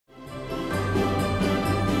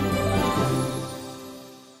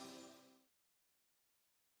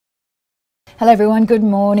Hello everyone, good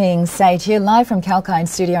morning. Sage here, live from Kalkine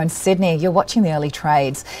studio in Sydney. You're watching the early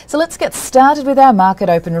trades. So let's get started with our market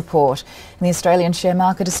open report. And the Australian share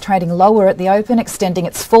market is trading lower at the open, extending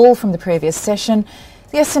its fall from the previous session.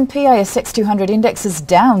 The S&P ASX 200 index is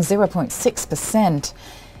down 0.6%.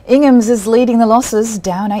 Ingham's is leading the losses,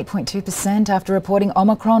 down 8.2% after reporting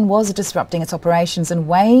Omicron was disrupting its operations and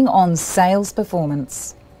weighing on sales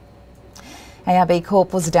performance. ARB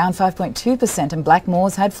Corp was down 5.2% and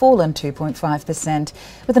Blackmores had fallen 2.5%,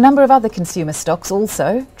 with a number of other consumer stocks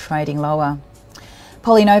also trading lower.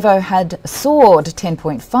 PolyNovo had soared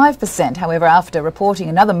 10.5%, however, after reporting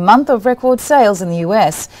another month of record sales in the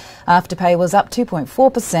US. Afterpay was up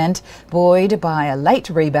 2.4%, buoyed by a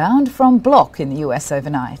late rebound from Block in the US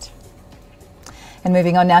overnight. And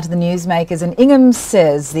moving on now to the newsmakers, and Ingham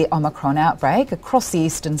says the Omicron outbreak across the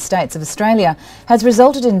eastern states of Australia has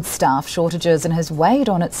resulted in staff shortages and has weighed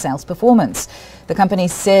on its sales performance. The company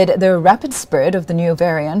said the rapid spread of the new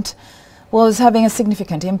variant was having a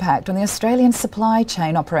significant impact on the Australian supply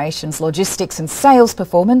chain operations, logistics and sales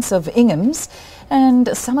performance of Ingham's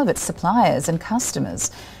and some of its suppliers and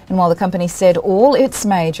customers. And while the company said all its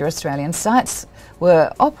major Australian sites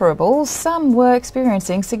were operable, some were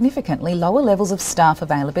experiencing significantly lower levels of staff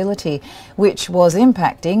availability, which was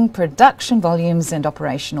impacting production volumes and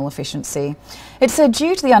operational efficiency. It said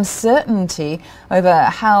due to the uncertainty over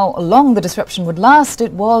how long the disruption would last,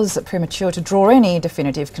 it was premature to draw any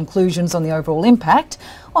definitive conclusions on the overall impact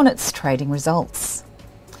on its trading results.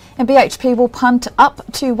 And BHP will punt up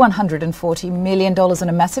to $140 million on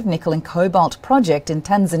a massive nickel and cobalt project in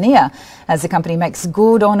Tanzania as the company makes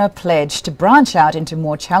good on a pledge to branch out into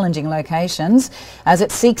more challenging locations as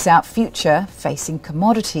it seeks out future-facing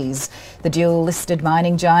commodities. The dual-listed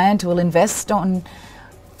mining giant will invest on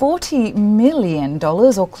 $40 million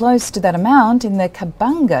or close to that amount in the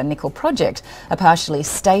Kabanga nickel project, a partially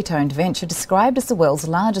state-owned venture described as the world's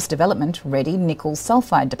largest development-ready nickel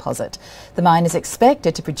sulfide deposit. The mine is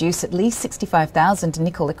expected to produce at least 65,000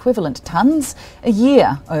 nickel-equivalent tonnes a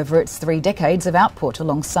year over its 3 decades of output,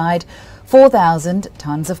 alongside 4,000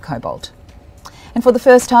 tonnes of cobalt. And for the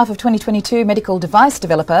first half of 2022, medical device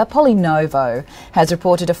developer PolyNovo has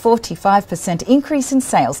reported a 45% increase in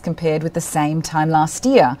sales compared with the same time last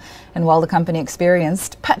year. And while the company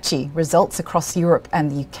experienced patchy results across Europe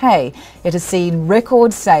and the UK, it has seen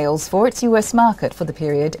record sales for its US market for the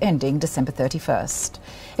period ending December 31st.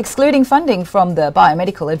 Excluding funding from the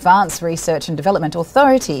Biomedical Advanced Research and Development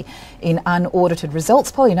Authority in unaudited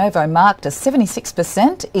results, PolyNovo marked a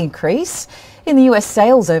 76% increase in the US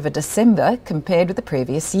sales over December compared with the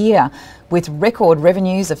previous year, with record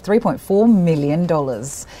revenues of $3.4 million.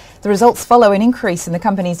 The results follow an increase in the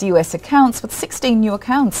company's US accounts, with 16 new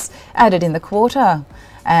accounts added in the quarter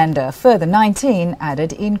and a further 19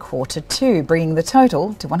 added in quarter 2, bringing the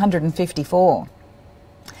total to 154.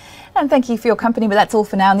 And thank you for your company, but that's all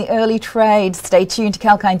for now in the early trades. Stay tuned to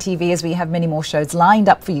Kalkine TV as we have many more shows lined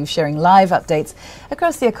up for you, sharing live updates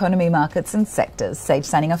across the economy, markets and sectors. Sage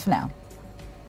signing off for now.